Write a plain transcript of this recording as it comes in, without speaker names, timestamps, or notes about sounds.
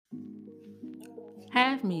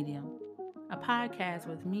Half Medium, a podcast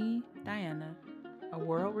with me, Diana, a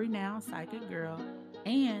world renowned psychic girl,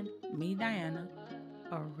 and me, Diana,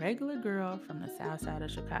 a regular girl from the south side of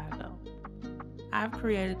Chicago. I've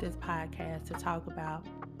created this podcast to talk about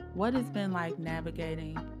what it's been like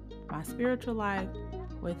navigating my spiritual life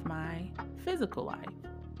with my physical life.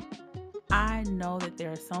 I know that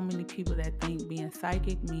there are so many people that think being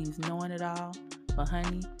psychic means knowing it all, but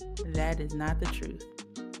honey, that is not the truth.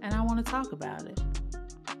 And I want to talk about it.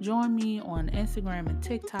 Join me on Instagram and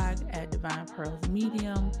TikTok at Divine Pearls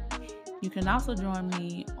Medium. You can also join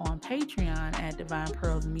me on Patreon at Divine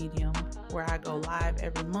Pearls Medium, where I go live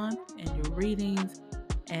every month and do readings,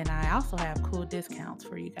 and I also have cool discounts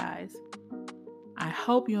for you guys. I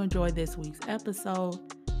hope you enjoyed this week's episode,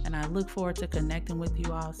 and I look forward to connecting with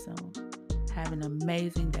you all soon. Have an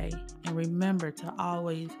amazing day, and remember to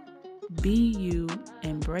always be you,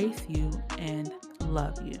 embrace you, and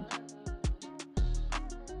love you.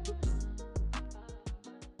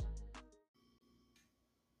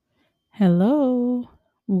 Hello,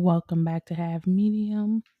 welcome back to Have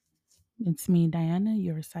Medium. It's me, Diana,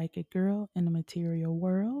 your psychic girl in the material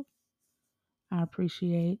world. I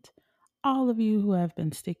appreciate all of you who have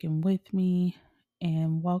been sticking with me,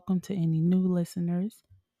 and welcome to any new listeners.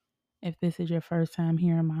 If this is your first time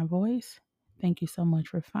hearing my voice, thank you so much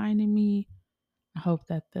for finding me. I hope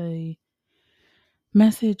that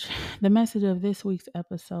message, the message of this week's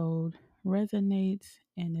episode resonates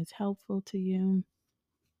and is helpful to you.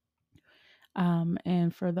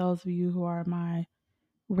 And for those of you who are my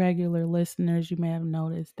regular listeners, you may have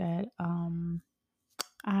noticed that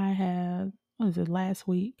I have, what was it, last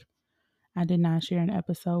week? I did not share an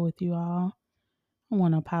episode with you all. I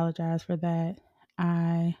want to apologize for that.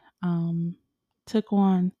 I took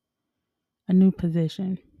on a new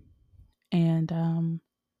position, and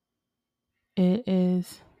it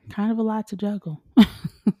is kind of a lot to juggle.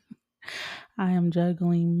 I am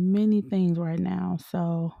juggling many things right now,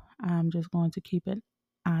 so I'm just going to keep it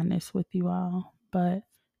honest with you all. But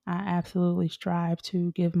I absolutely strive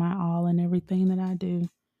to give my all in everything that I do.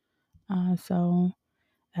 So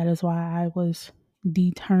that is why I was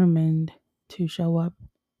determined to show up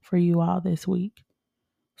for you all this week.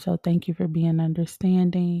 So thank you for being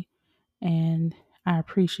understanding, and I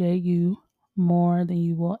appreciate you more than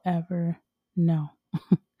you will ever know.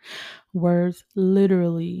 Words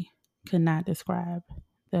literally could not describe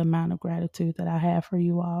the amount of gratitude that I have for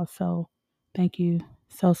you all. So thank you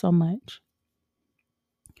so much.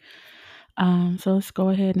 So let's go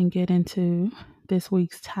ahead and get into this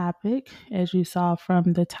week's topic. As you saw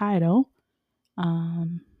from the title, I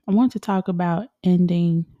want to talk about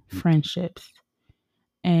ending friendships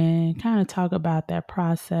and kind of talk about that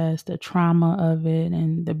process, the trauma of it,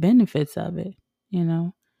 and the benefits of it. You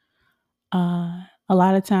know, a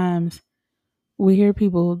lot of times we hear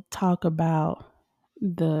people talk about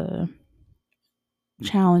the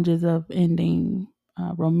challenges of ending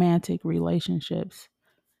romantic relationships,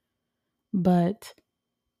 but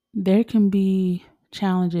there can be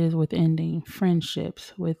challenges with ending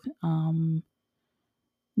friendships, with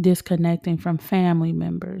disconnecting from family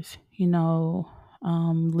members,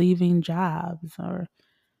 leaving jobs, or,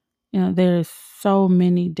 there's so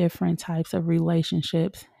many different types of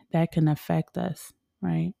relationships that can affect us,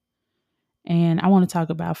 right? And I want to talk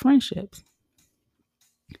about friendships.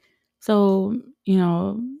 So,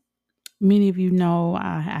 many of you know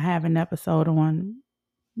I have an episode on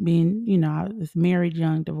being, it's Married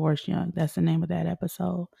Young, Divorced Young. That's the name of that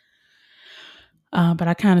episode. But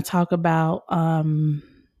I kind of talk about part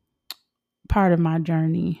of my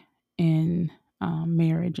journey in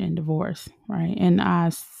marriage and divorce, right? And I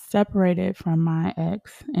separated from my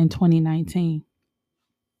ex in 2019.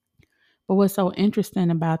 But what's so interesting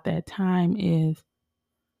about that time is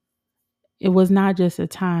it was not just a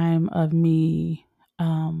time of me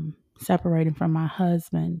separating from my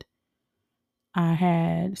husband. I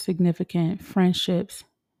had significant friendships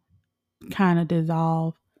kind of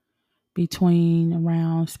dissolve between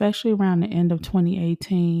especially around the end of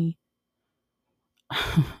 2018,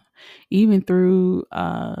 even through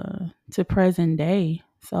to present day.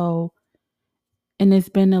 So, and it's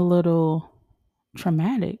been a little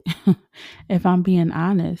traumatic, if I'm being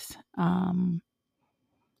honest.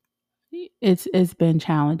 It's been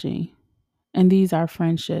challenging, and these are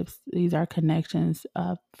friendships. These are connections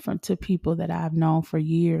to people that I've known for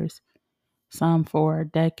years, some for a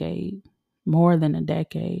decade, more than a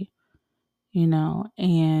decade.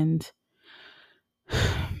 And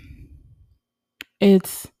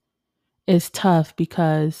it's tough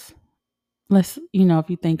because if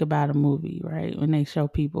you think about a movie, right, when they show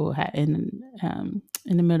people in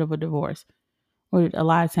the middle of a divorce, or a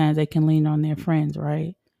lot of times they can lean on their friends,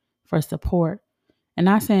 right, for support. And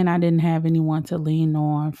not saying I didn't have anyone to lean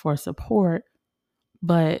on for support,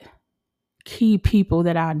 but key people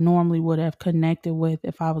that I normally would have connected with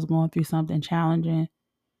if I was going through something challenging,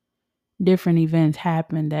 different events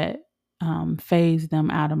happened that phased them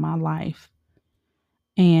out of my life.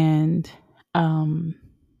 And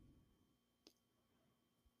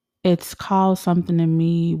it's caused something in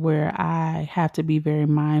me where I have to be very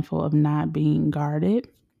mindful of not being guarded.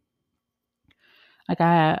 Like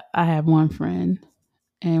I have one friend,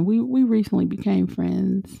 and we recently became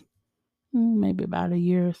friends, maybe about a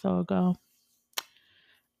year or so ago.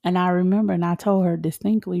 And I remember, and I told her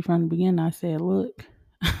distinctly from the beginning, I said, look,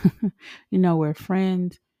 we're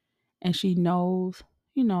friends, and she knows,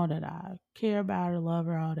 that I care about her, love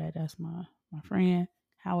her, all that. That's my friend.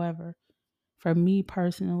 However, for me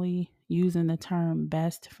personally, using the term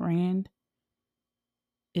best friend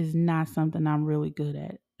is not something I'm really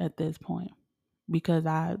good at this point, because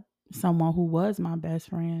someone who was my best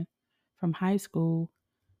friend from high school,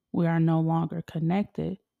 we are no longer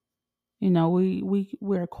connected.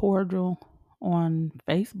 We're cordial on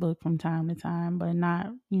Facebook from time to time, but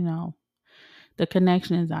not, the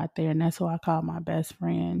connection is out there, and that's who I call my best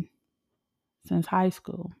friend since high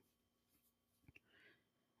school.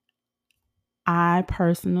 I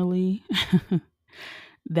personally,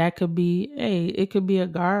 that could be, it could be a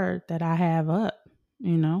guard that I have up,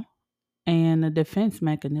 you know, and a defense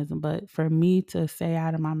mechanism. But for me to say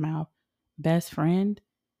out of my mouth, best friend,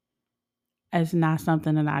 is not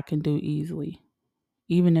something that I can do easily.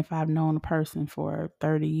 Even if I've known a person for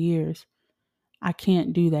 30 years, I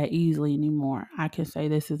can't do that easily anymore. I can say,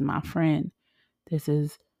 this is my friend. This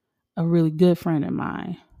is a really good friend of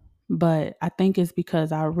mine. But I think it's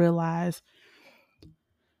because I realize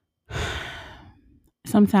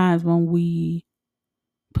sometimes when we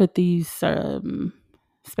put these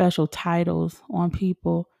special titles on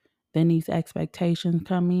people, then these expectations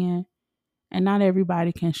come in, and not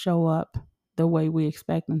everybody can show up the way we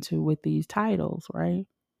expect them to with these titles, right?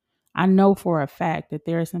 I know for a fact that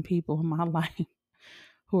there are some people in my life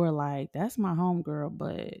who are like, that's my homegirl,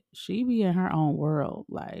 but she be in her own world.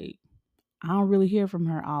 Like, I don't really hear from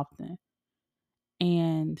her often.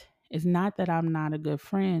 And it's not that I'm not a good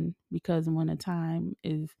friend, because when my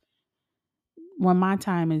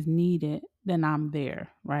time is needed, then I'm there,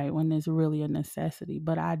 right? When there's really a necessity.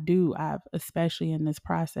 But I've, especially in this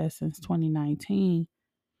process since 2019,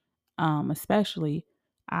 especially,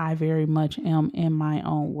 I very much am in my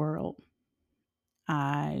own world.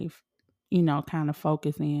 I've, kind of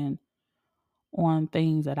focus in on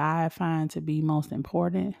things that I find to be most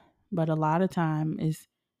important. But a lot of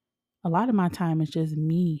my time is just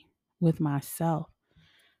me with myself.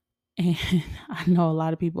 And I know a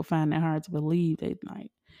lot of people find that hard to believe. They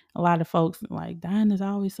like, a lot of folks like, Diana's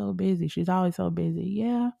always so busy. She's always so busy.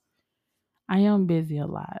 Yeah, I am busy a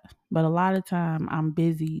lot. But a lot of time I'm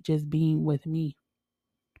busy just being with me.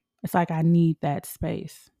 It's like I need that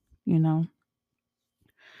space, you know?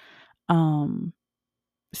 Um,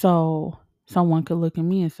 so someone could look at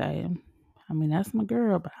me and say, I mean, that's my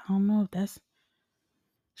girl, but I don't know if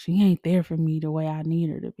she ain't there for me the way I need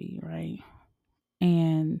her to be, right?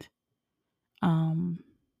 And um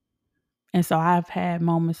and so I've had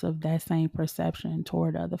moments of that same perception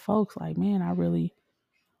toward other folks, like, man, I really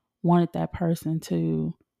wanted that person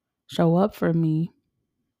to show up for me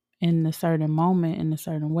in a certain moment, in a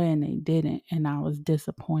certain way, and they didn't, and I was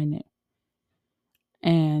disappointed.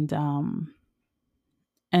 And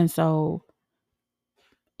so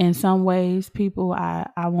in some ways, people, I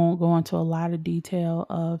won't go into a lot of detail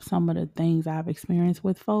of some of the things I've experienced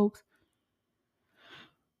with folks,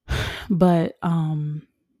 but I've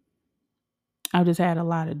just had a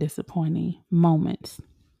lot of disappointing moments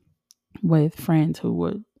with friends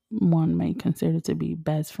who one may consider to be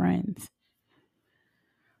best friends.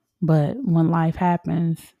 But when life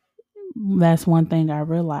happens, that's one thing I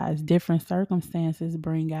realized. Different circumstances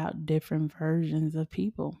bring out different versions of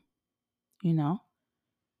people, you know?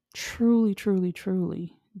 Truly, truly,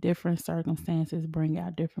 truly. Different circumstances bring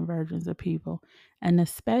out different versions of people. And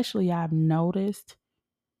especially, I've noticed,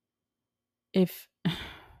 if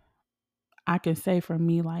I can say for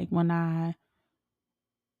me, like when I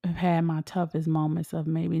have had my toughest moments of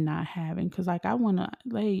maybe not having, because like I'm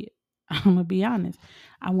gonna be honest,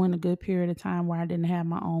 I went a good period of time where I didn't have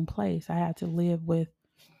my own place. I had to live with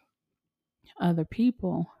other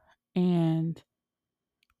people, and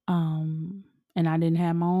um and I didn't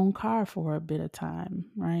have my own car for a bit of time,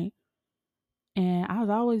 right? And I was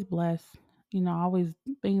always blessed, always,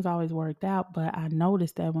 things always worked out. But I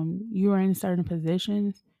noticed that when you are in certain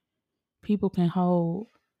positions, people can hold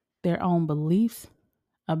their own beliefs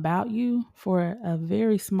about you for a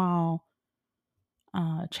very small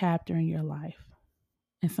chapter in your life.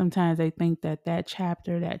 And sometimes they think that that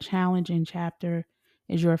chapter, that challenging chapter,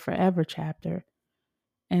 is your forever chapter.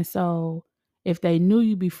 And so if they knew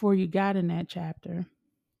you before you got in that chapter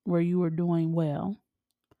where you were doing well,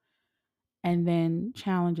 and then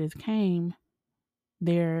challenges came,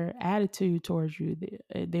 their attitude towards you,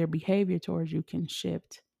 their behavior towards you can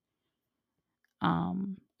shift.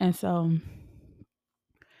 And so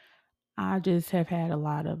I just have had a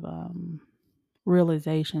lot of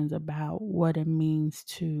realizations about what it means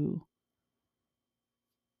to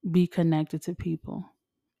be connected to people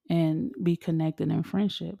and be connected in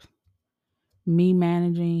friendships. Me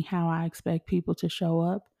managing how I expect people to show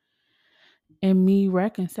up, and me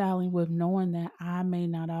reconciling with knowing that I may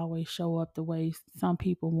not always show up the way some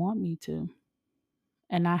people want me to.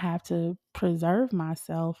 And I have to preserve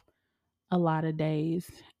myself a lot of days.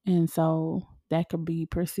 And so that could be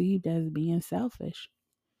perceived as being selfish.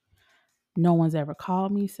 No one's ever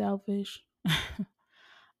called me selfish.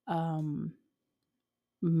 um,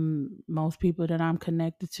 Most people that I'm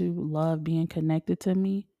connected to love being connected to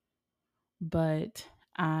me, but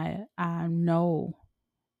I know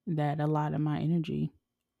that a lot of my energy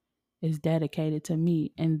is dedicated to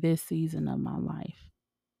me in this season of my life,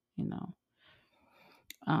 you know.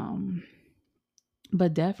 Um,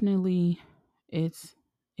 but definitely it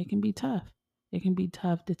can be tough. It can be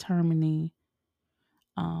tough determining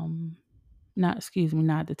um not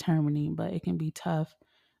determining, but it can be tough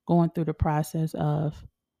going through the process of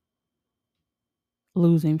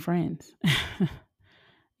losing friends.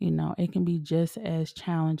 It can be just as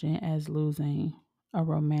challenging as losing a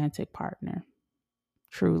romantic partner,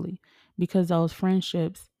 truly, because those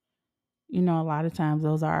friendships, a lot of times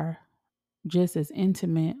those are just as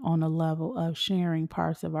intimate on a level of sharing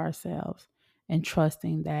parts of ourselves and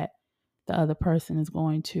trusting that the other person is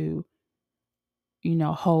going to,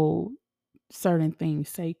 hold certain things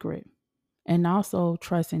sacred, and also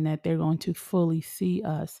trusting that they're going to fully see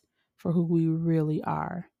us for who we really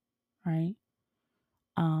are, right?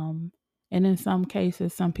 Um, and in some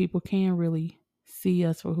cases, some people can really see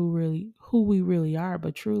us for who we really are,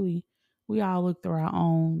 but truly, we all look through our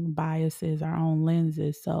own biases, our own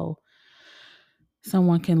lenses. So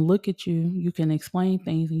someone can look at you, you can explain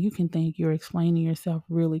things, and you can think you're explaining yourself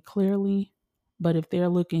really clearly. But if they're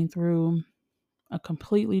looking through a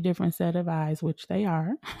completely different set of eyes, which they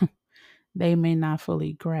are, they may not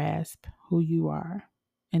fully grasp who you are,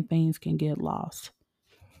 and things can get lost.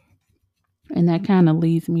 And that kind of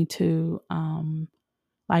leads me to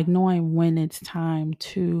like knowing when it's time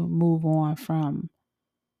to move on from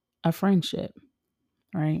a friendship,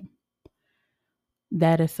 right?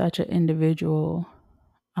 That is such an individual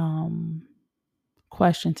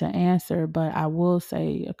question to answer, but I will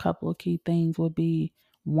say a couple of key things would be: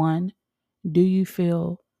 one, do you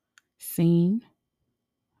feel seen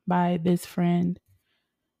by this friend?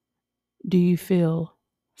 Do you feel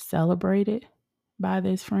celebrated by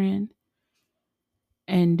this friend?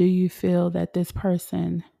 And do you feel that this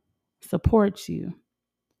person supports you?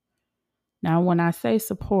 Now, when I say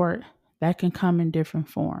support, that can come in different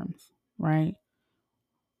forms, right?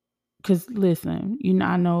 Because listen,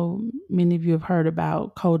 I know many of you have heard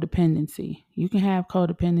about codependency. You can have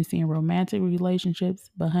codependency in romantic relationships,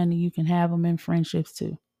 but honey, you can have them in friendships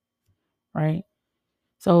too, right?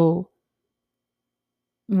 So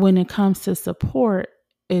when it comes to support,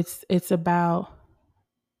 it's about,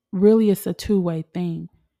 really, it's a two-way thing.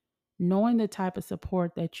 Knowing the type of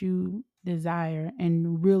support that you desire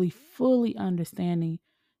and really fully understanding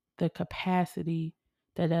the capacity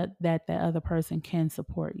that the other person can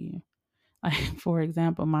support you. Like, for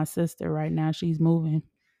example, my sister right now, she's moving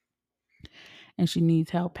and she needs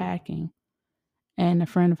help packing. And a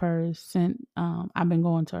friend of hers I've been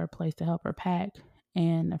going to her place to help her pack.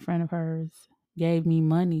 And a friend of hers gave me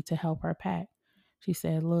money to help her pack. She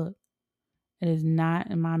said, look, it is not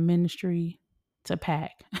in my ministry to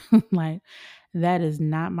pack. Like, that is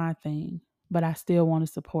not my thing, but I still want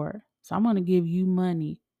to support. So I'm going to give you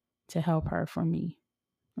money to help her for me.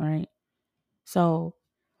 Right. So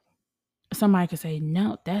somebody could say,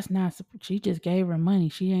 no, that's not, she just gave her money.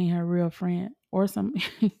 She ain't her real friend, or some,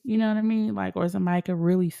 you know what I mean? Like, or somebody could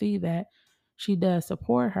really see that she does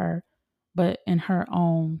support her, but in her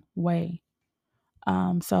own way.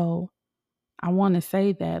 So I want to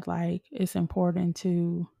say that, like, it's important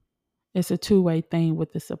it's a two-way thing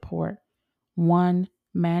with the support. One,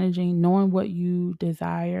 knowing what you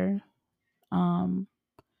desire,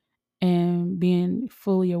 and being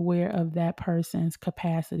fully aware of that person's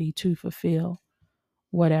capacity to fulfill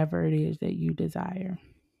whatever it is that you desire.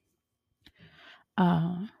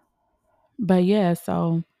 But yeah,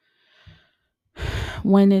 so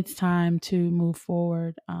when it's time to move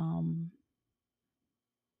forward,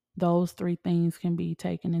 those three things can be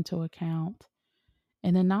taken into account.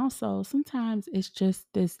 And then also, sometimes it's just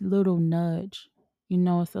this little nudge.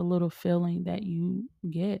 It's a little feeling that you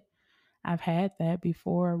get. I've had that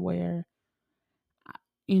before where,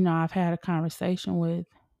 I've had a conversation with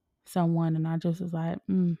someone and I just was like,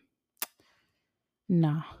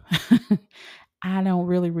 no, I don't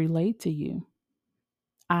really relate to you.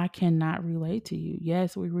 I cannot relate to you.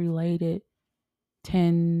 Yes, we related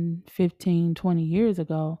 10, 15, 20 years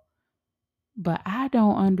ago, but I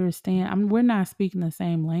don't understand. We're not speaking the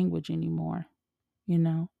same language anymore, you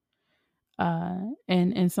know?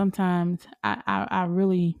 And sometimes I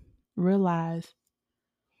really realize,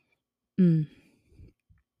 mm,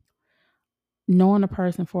 knowing a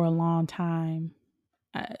person for a long time,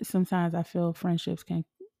 sometimes I feel friendships can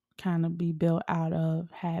kind of be built out of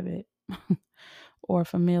habit or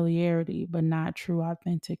familiarity, but not true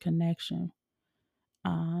authentic connection.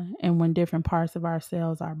 And when different parts of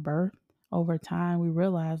ourselves are birthed over time, we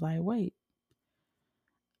realize, like, wait,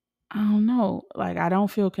 I don't know. Like, I don't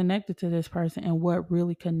feel connected to this person, and what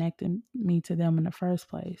really connected me to them in the first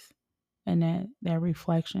place. And that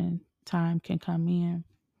reflection time can come in.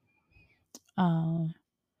 Um,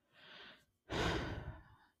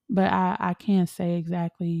 but I can't say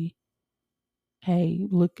exactly, hey,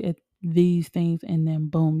 look at these things, and then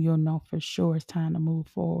boom, you'll know for sure it's time to move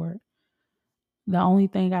forward. The only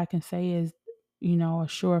thing I can say is, a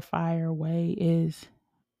surefire way is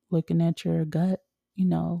looking at your gut, you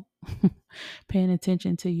know, paying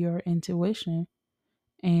attention to your intuition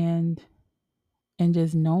and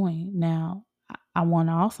just knowing. Now, I want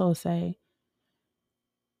to also say,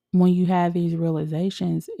 when you have these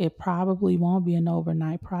realizations, it probably won't be an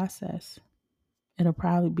overnight process. It'll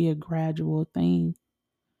probably be a gradual thing.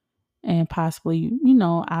 And possibly,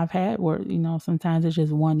 I've had where, sometimes it's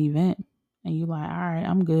just one event and you're like, all right,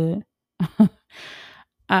 I'm good.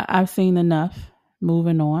 I've seen enough,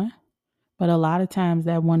 moving on. But a lot of times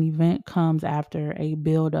that one event comes after a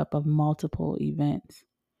buildup of multiple events.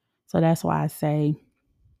 So that's why I say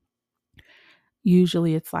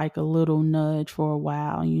usually it's like a little nudge for a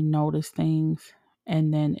while and you notice things,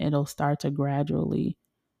 and then it'll start to gradually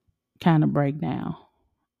kind of break down.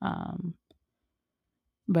 Um,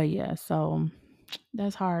 but yeah, so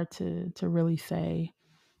that's hard to really say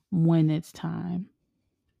when it's time.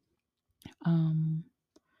 Um,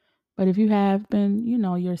 but if you have been,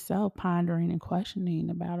 yourself pondering and questioning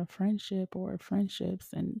about a friendship or friendships,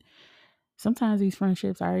 and sometimes these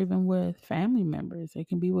friendships are even with family members, it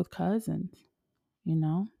can be with cousins, you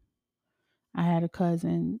know. I had a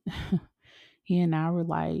cousin, he and I were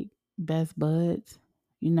like best buds.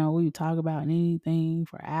 We would talk about anything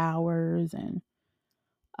for hours and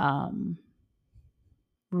um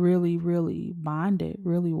really, really bonded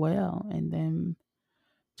really well. And then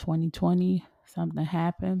 2020, something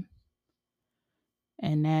happened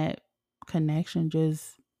and that connection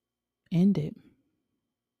just ended.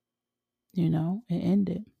 It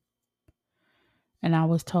ended. And I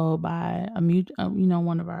was told by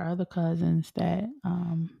one of our other cousins that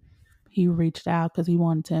he reached out because he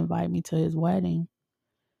wanted to invite me to his wedding,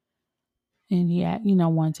 and he had,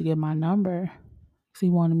 wanted to get my number because he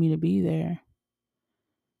wanted me to be there,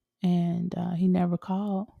 and he never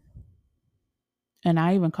called. And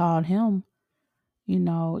I even called him,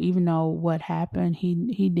 even though what happened,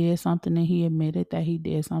 he did something and he admitted that he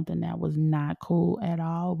did something that was not cool at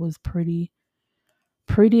all. It was pretty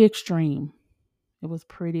extreme. It was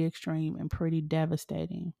pretty extreme and pretty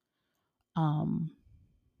devastating. Um,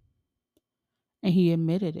 and he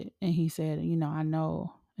admitted it, and he said, I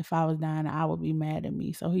know if I was dying, I would be mad at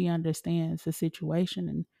me. So he understands the situation.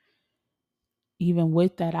 And even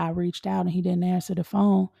with that, I reached out and he didn't answer the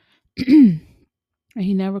phone. And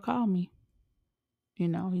he never called me. He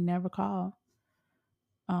never called.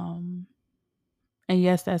 Um, and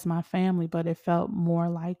yes, that's my family, but it felt more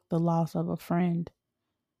like the loss of a friend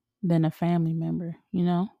than a family member.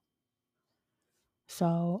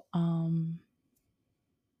 So,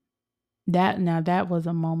 that was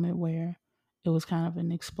a moment where it was kind of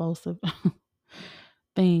an explosive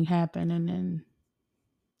thing happened, and then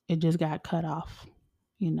it just got cut off,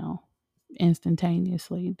 you know,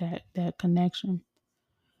 instantaneously, that connection.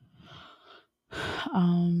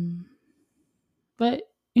 Um, but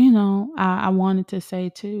I wanted to say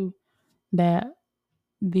too that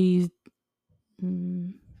these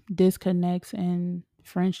mm, disconnects and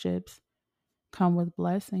friendships come with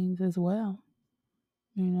blessings as well.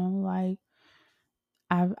 Like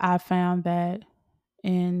I found that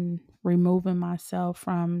in removing myself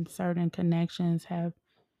from certain connections have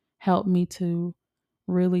helped me to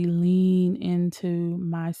really lean into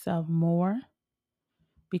myself more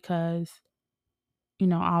because,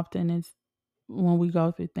 often it's when we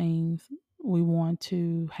go through things, we want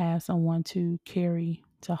to have someone to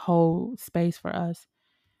hold space for us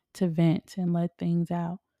to vent and let things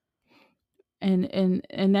out. And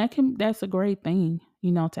that's a great thing,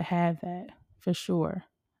 to have that for sure.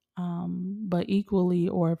 But equally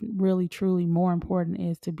or really truly more important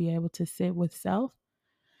is to be able to sit with self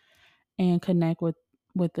and connect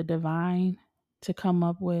with the divine to come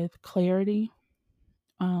up with clarity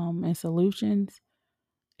and solutions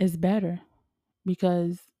is better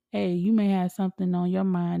because hey, you may have something on your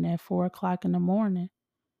mind at 4 o'clock in the morning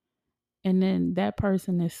and then that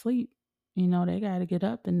person is asleep. They got to get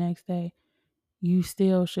up the next day. You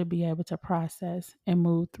still should be able to process and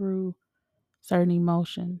move through certain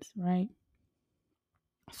emotions, right?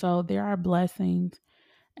 So there are blessings.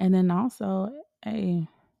 And then also, hey,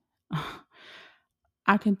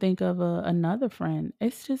 I can think of another friend.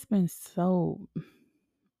 It's just been so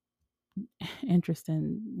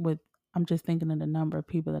interesting I'm just thinking of the number of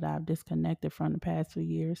people that I've disconnected from the past few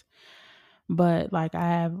years. But like I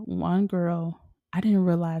have one girl, I didn't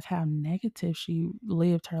realize how negative she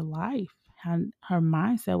lived her life, how her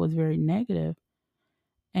mindset was very negative.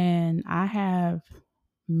 And I have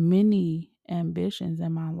many ambitions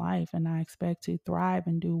in my life and I expect to thrive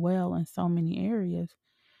and do well in so many areas.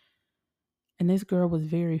 And this girl was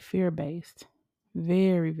very fear based,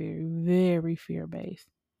 very, very, very fear based.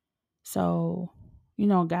 So,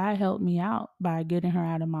 God helped me out by getting her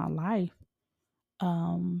out of my life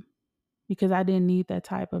um, because I didn't need that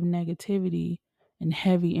type of negativity and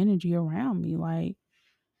heavy energy around me. Like,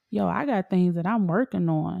 yo, I got things that I'm working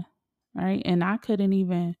on, right? And I couldn't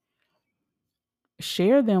even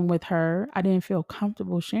share them with her. I didn't feel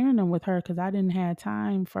comfortable sharing them with her because I didn't have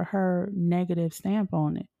time for her negative stamp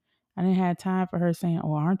on it. I didn't have time for her saying,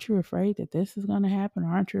 "Oh, aren't you afraid that this is going to happen? Or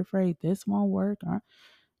aren't you afraid this won't work?"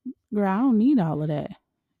 Girl, I don't need all of that.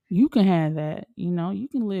 You can have that, you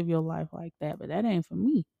can live your life like that, but that ain't for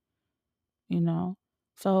me, you know.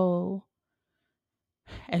 So,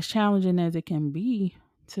 as challenging as it can be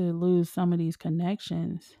to lose some of these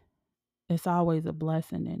connections, it's always a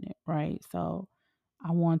blessing in it, right? So,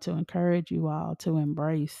 I want to encourage you all to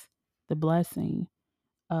embrace the blessing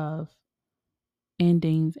of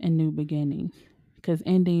endings and new beginnings because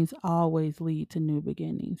endings always lead to new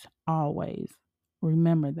beginnings. Always.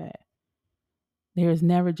 Remember that. There is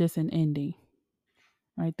never just an ending,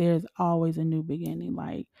 right? There's always a new beginning,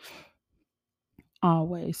 like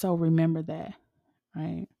always. So remember that,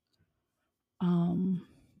 right? Um,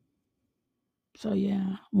 so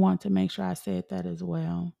yeah, want to make sure I said that as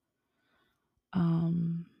well.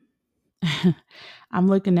 Um, I'm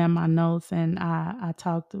looking at my notes and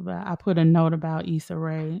I put a note about Issa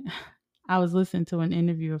Rae. I was listening to an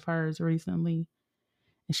interview of hers recently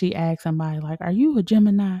and she asked somebody like, "Are you a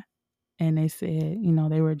Gemini?" And they said,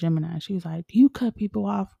 they were a Gemini. She was like, "Do you cut people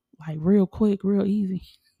off like real quick, real easy?"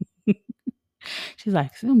 She's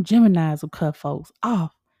like, "Some Geminis will cut folks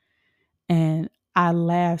off." And I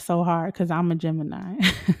laughed so hard because I'm a Gemini.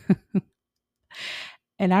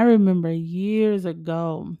 And I remember years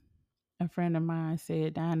ago, a friend of mine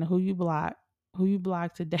said, "Diana, who you block? Who you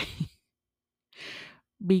block today?"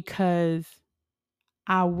 Because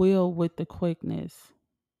I will, with the quickness,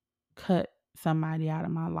 cut somebody out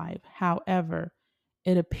of my life. However,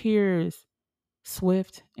 it appears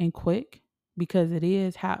swift and quick because it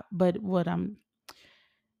is but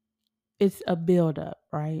it's a buildup,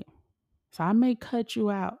 right? So I may cut you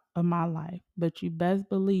out of my life, but you best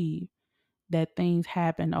believe that things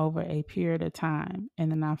happen over a period of time.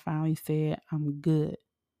 And then I finally said, I'm good.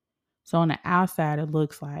 So on the outside, it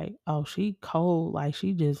looks like, oh, she cold. Like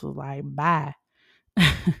she just was like, bye.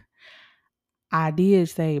 I did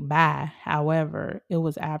say bye. However, it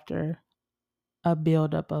was after a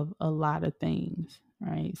buildup of a lot of things,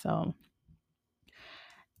 right? So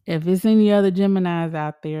if it's any other Geminis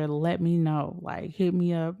out there, let me know. Like hit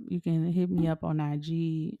me up. You can hit me up on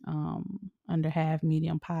IG under Half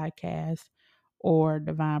Medium Podcast or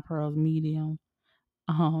Divine Pearls Medium.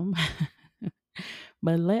 Um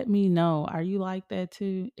but let me know. Are you like that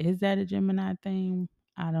too? Is that a Gemini thing?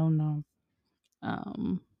 I don't know.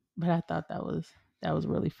 But I thought that was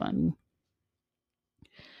really funny.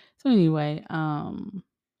 So anyway,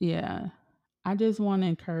 yeah. I just want to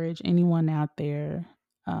encourage anyone out there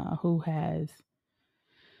who has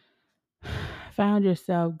found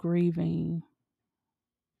yourself grieving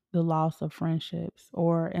the loss of friendships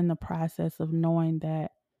or in the process of knowing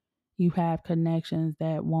that you have connections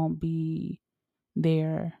that won't be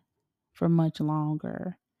there for much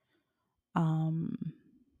longer. Um,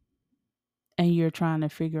 and you're trying to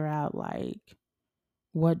figure out, like,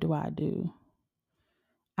 what do I do?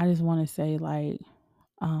 I just want to say, like,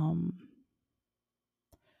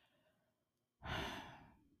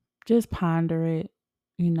 just ponder it,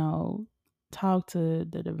 talk to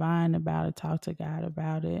the divine about it, talk to God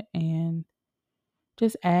about it, and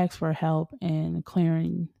just ask for help in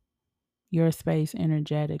clearing your space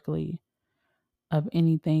energetically of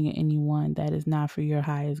anything and anyone that is not for your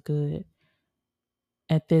highest good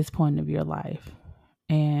at this point of your life.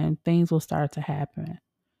 And things will start to happen.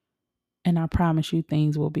 And I promise you,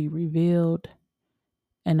 things will be revealed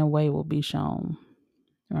and a way will be shown,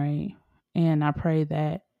 right? And I pray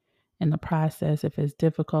that in the process, if it's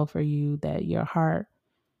difficult for you, that your heart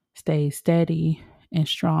stays steady and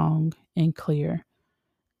strong and clear,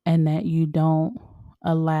 and that you don't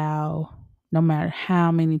allow, no matter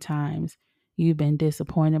how many times you've been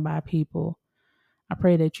disappointed by people, I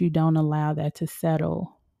pray that you don't allow that to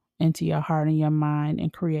settle into your heart and your mind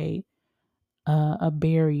and create a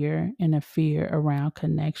barrier and a fear around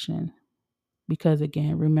connection. Because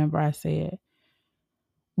again, remember I said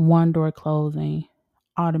one door closing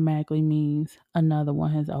automatically means another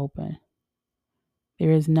one has opened.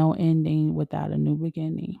 There is no ending without a new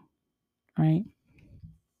beginning, right?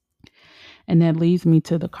 And that leads me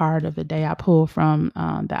to the card of the day I pulled from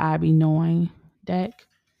the I Be Knowing deck.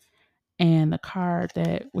 And the card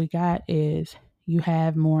that we got is You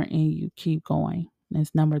Have More in You, Keep Going. And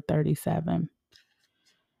it's number 37.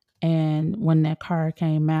 And when that card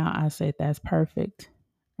came out, I said, that's perfect,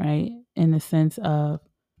 right? In the sense of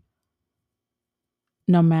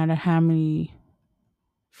no matter how many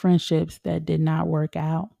friendships that did not work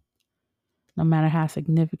out, no matter how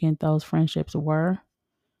significant those friendships were,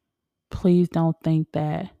 please don't think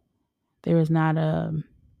that there is not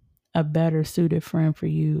a better suited friend for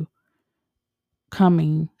you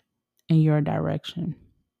coming in your direction,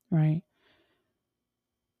 right?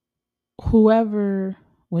 Whoever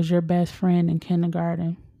was your best friend in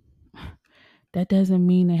kindergarten, that doesn't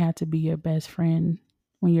mean they have to be your best friend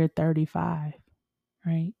when you're 35,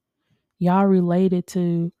 right? Y'all related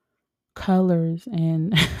to colors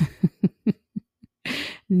and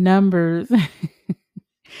numbers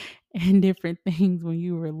and different things when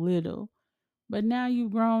you were little. But now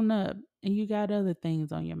you've grown up and you got other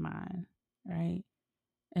things on your mind, right?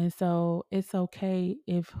 And so it's okay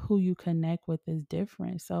if who you connect with is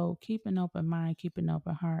different. So keep an open mind, keep an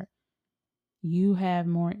open heart. You have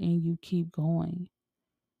more in you, keep going.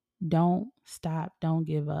 Don't stop, don't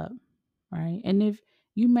give up, right? And if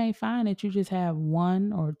you may find that you just have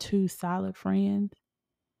one or two solid friends,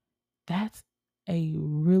 that's a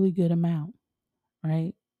really good amount,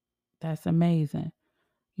 right? That's amazing.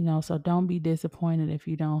 So don't be disappointed if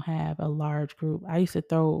you don't have a large group. I used to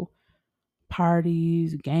throw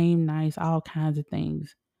parties, game nights, all kinds of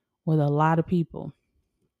things with a lot of people.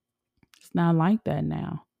 It's not like that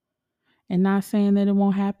now. And not saying that it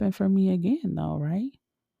won't happen for me again, though, right?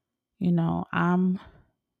 I'm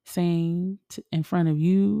saying in front of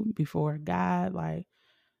you, before God, like,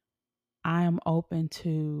 I am open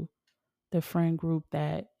to the friend group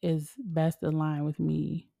that is best aligned with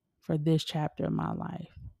me for this chapter of my life,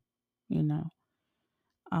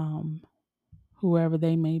 whoever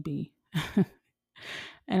they may be.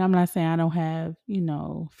 And I'm not saying I don't have,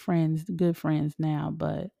 friends, good friends now,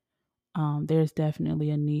 but there's definitely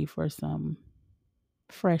a need for some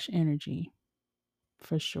fresh energy,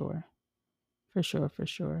 for sure. For sure.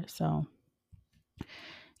 So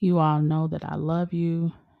you all know that I love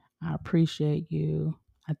you. I appreciate you.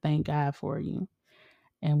 I thank God for you.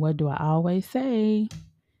 And what do I always say?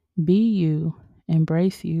 Be you,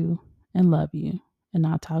 embrace you, and love you. And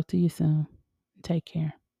I'll talk to you soon. Take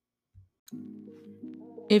care.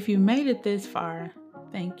 If you made it this far,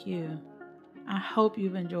 thank you. I hope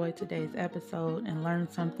you've enjoyed today's episode and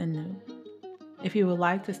learned something new. If you would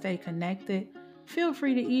like to stay connected, feel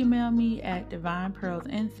free to email me at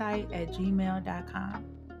divinepearlsinsight@gmail.com.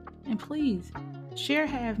 And please share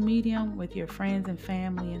Have Medium with your friends and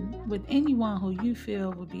family and with anyone who you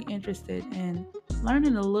feel would be interested in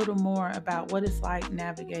learning a little more about what it's like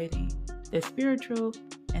navigating the spiritual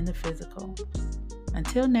and the physical.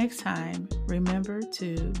 Until next time, remember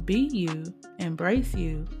to be you, embrace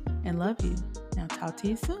you, and love you. Now talk to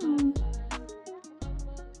you soon.